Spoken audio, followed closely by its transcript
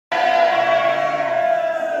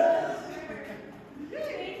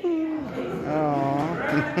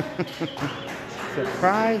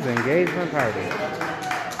Surprise engagement party.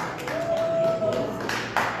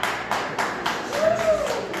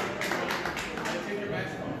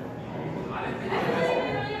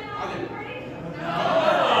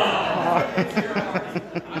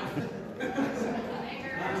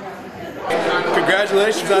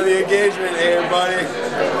 Congratulations on the engagement, everybody.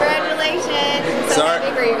 Congratulations. So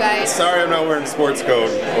happy for you guys. Sorry I'm not wearing a sports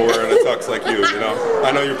coat or wearing a tux like you know.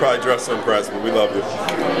 I know you're probably dressed to impress, but we love you.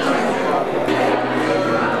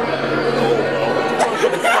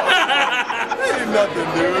 Nothing,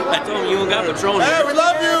 dude. I told him you got Patron. Hey, we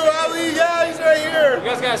love you, Ali. Yeah, he's right here. You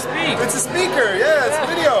guys gotta speak. It's a speaker. Yeah, it's a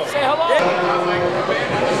video. Say hello.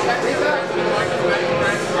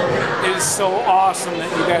 It is so awesome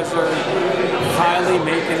that you guys are finally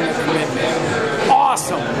making the commitment.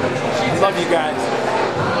 Awesome. Love you guys.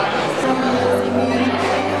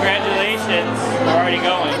 Congratulations. We're already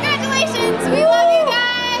going. Congratulations. We love you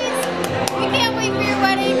guys. We can't wait for your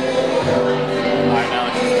wedding. I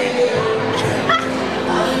know, it's sweet.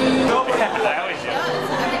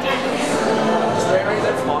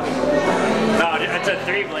 No, it's a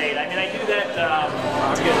 3-blade. I mean, I do that.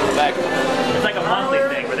 I'm getting it back. It's like a monthly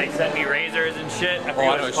thing where they send me razors and shit. I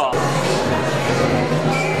forget what it's called.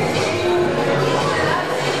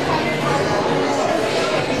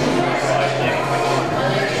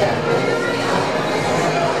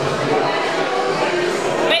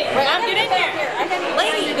 Wait, Mom, get in here.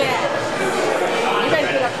 Lady,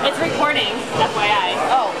 it's recording. FYI.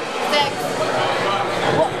 Oh, six.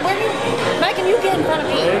 Well, where do you... Mike, can you get in front of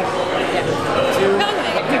me?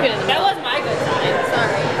 That was my good side.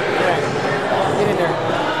 Sorry. Get in there.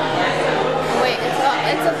 Wait,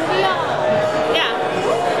 it's a video. Yeah.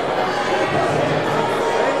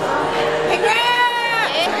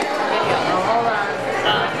 Congrats! Hold on.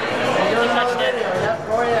 You touched it. Yep,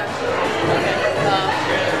 go ahead.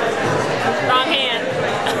 Wrong hand.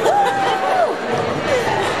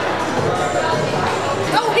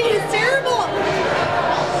 Oh, he is terrible.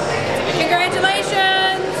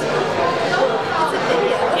 Congratulations. It's a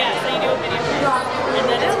video. Yeah, so you do a video. And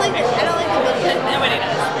then I don't like the video. Nobody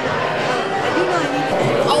does.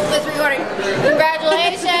 Oh, it's recording.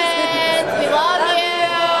 Congratulations. We love you.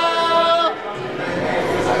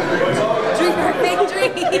 Dream our victory.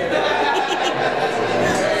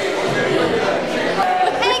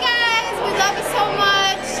 Hey guys, we love you so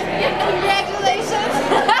much. Congratulations.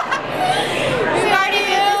 We've already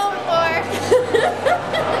been this before.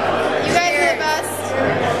 You guys are the best.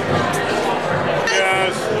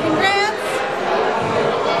 Yes. Congrats.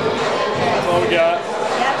 That's all we got.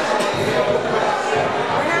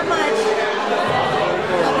 We're not much.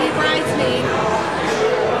 I'll be bridesmaid.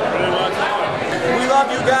 Pretty much. We love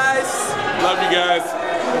you guys. Love you guys.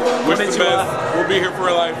 Wish the best. We'll be here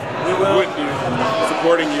for life. We will. With you,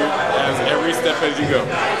 supporting you as every step as you go.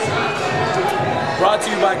 Brought to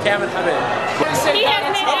you by Cam and Habib. He has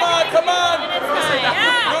made Come on, come on.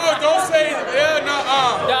 Yeah. No, don't say it. Yeah, no,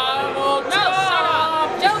 No, shut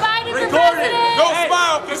up. Joe Biden for Record it. president. Don't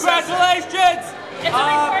smile. Congratulations! It's a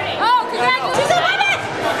recording. Oh, congratulations, Megan!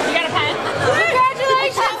 You got a pen?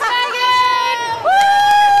 Congratulations, Megan! Woo!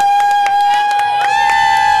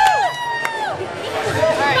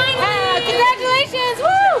 Alright, congratulations!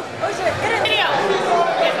 Woo! Video.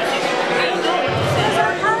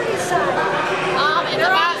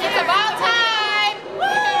 It's about time! Woo!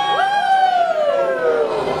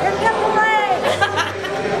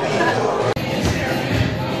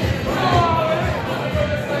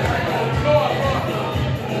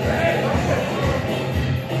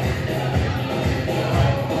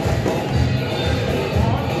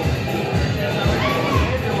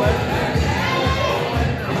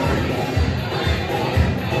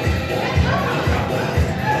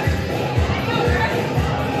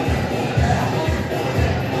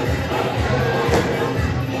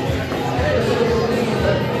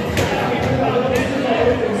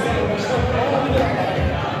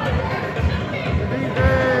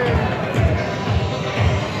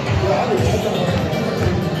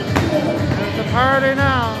 It's a party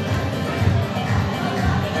now.